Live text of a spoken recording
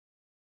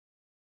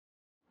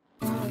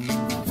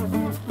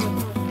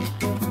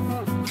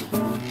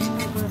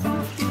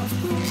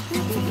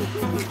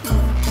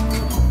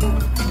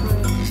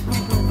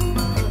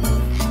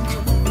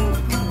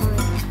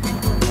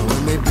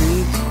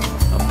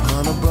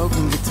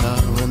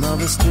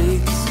the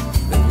streets,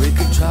 the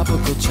wicked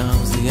tropical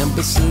charms, the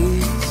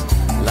embassies,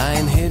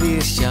 lying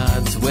hideous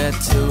yards where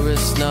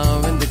tourists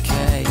snore and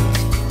decay.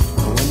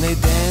 And when they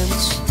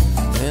dance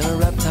in a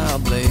reptile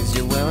blaze,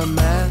 you wear a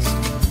mask,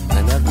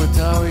 an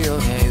equatorial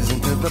haze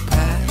into the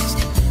past,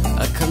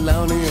 a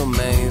colonial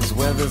maze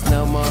where there's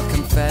no more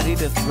confetti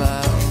to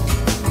throw.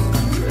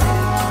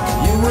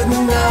 You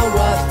wouldn't know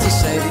what to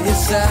say to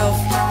yourself.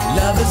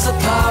 Love is a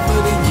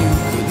poverty you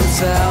couldn't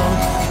sell.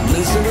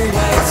 Misery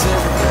waits in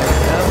great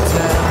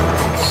hotels.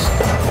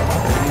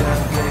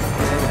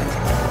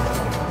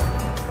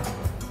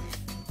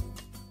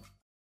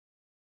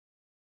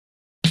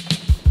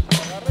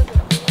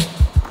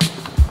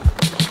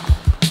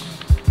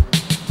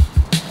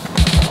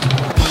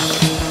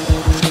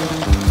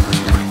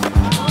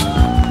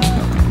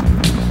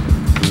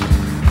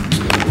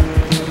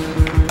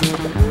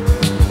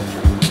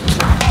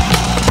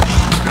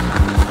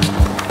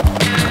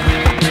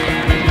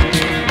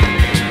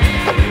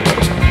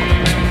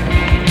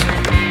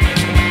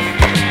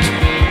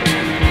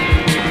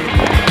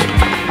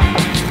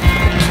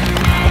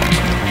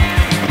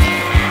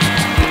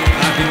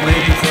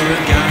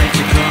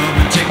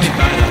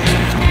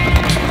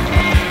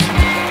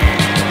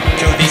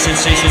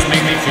 Sensations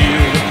make me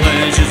feel the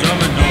pleasures of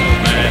a normal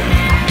man.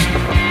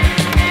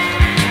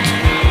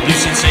 New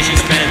sensations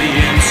spare the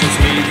insults,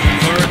 leave them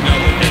for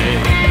another day.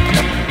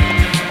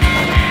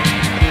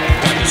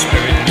 Let the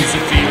spirit lose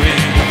the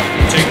feeling,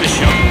 take the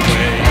shock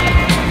away.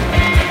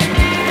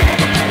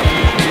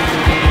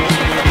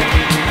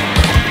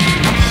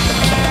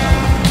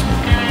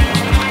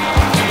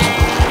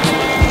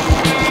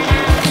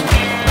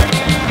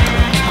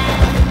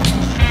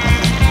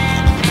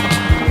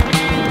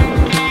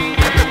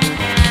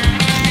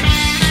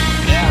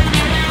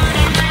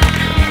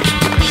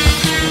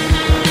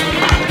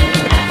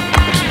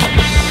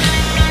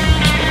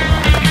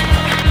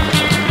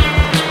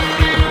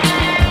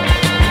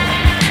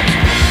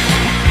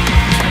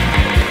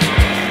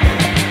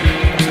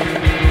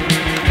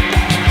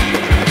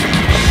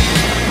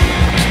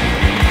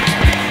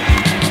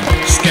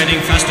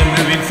 Getting faster,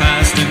 moving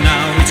faster,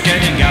 now it's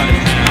getting out of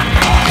hand.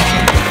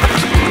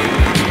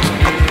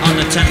 On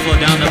the 10th floor,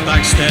 down the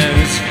back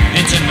stairs,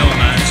 into no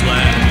man's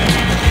land.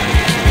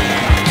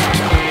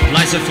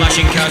 Lights are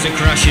flashing, cars are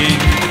crashing,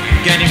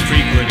 getting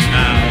frequent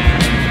now.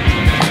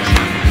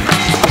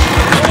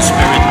 Let the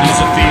spirit lose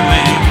a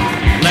feeling,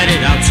 let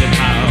it out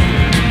somehow.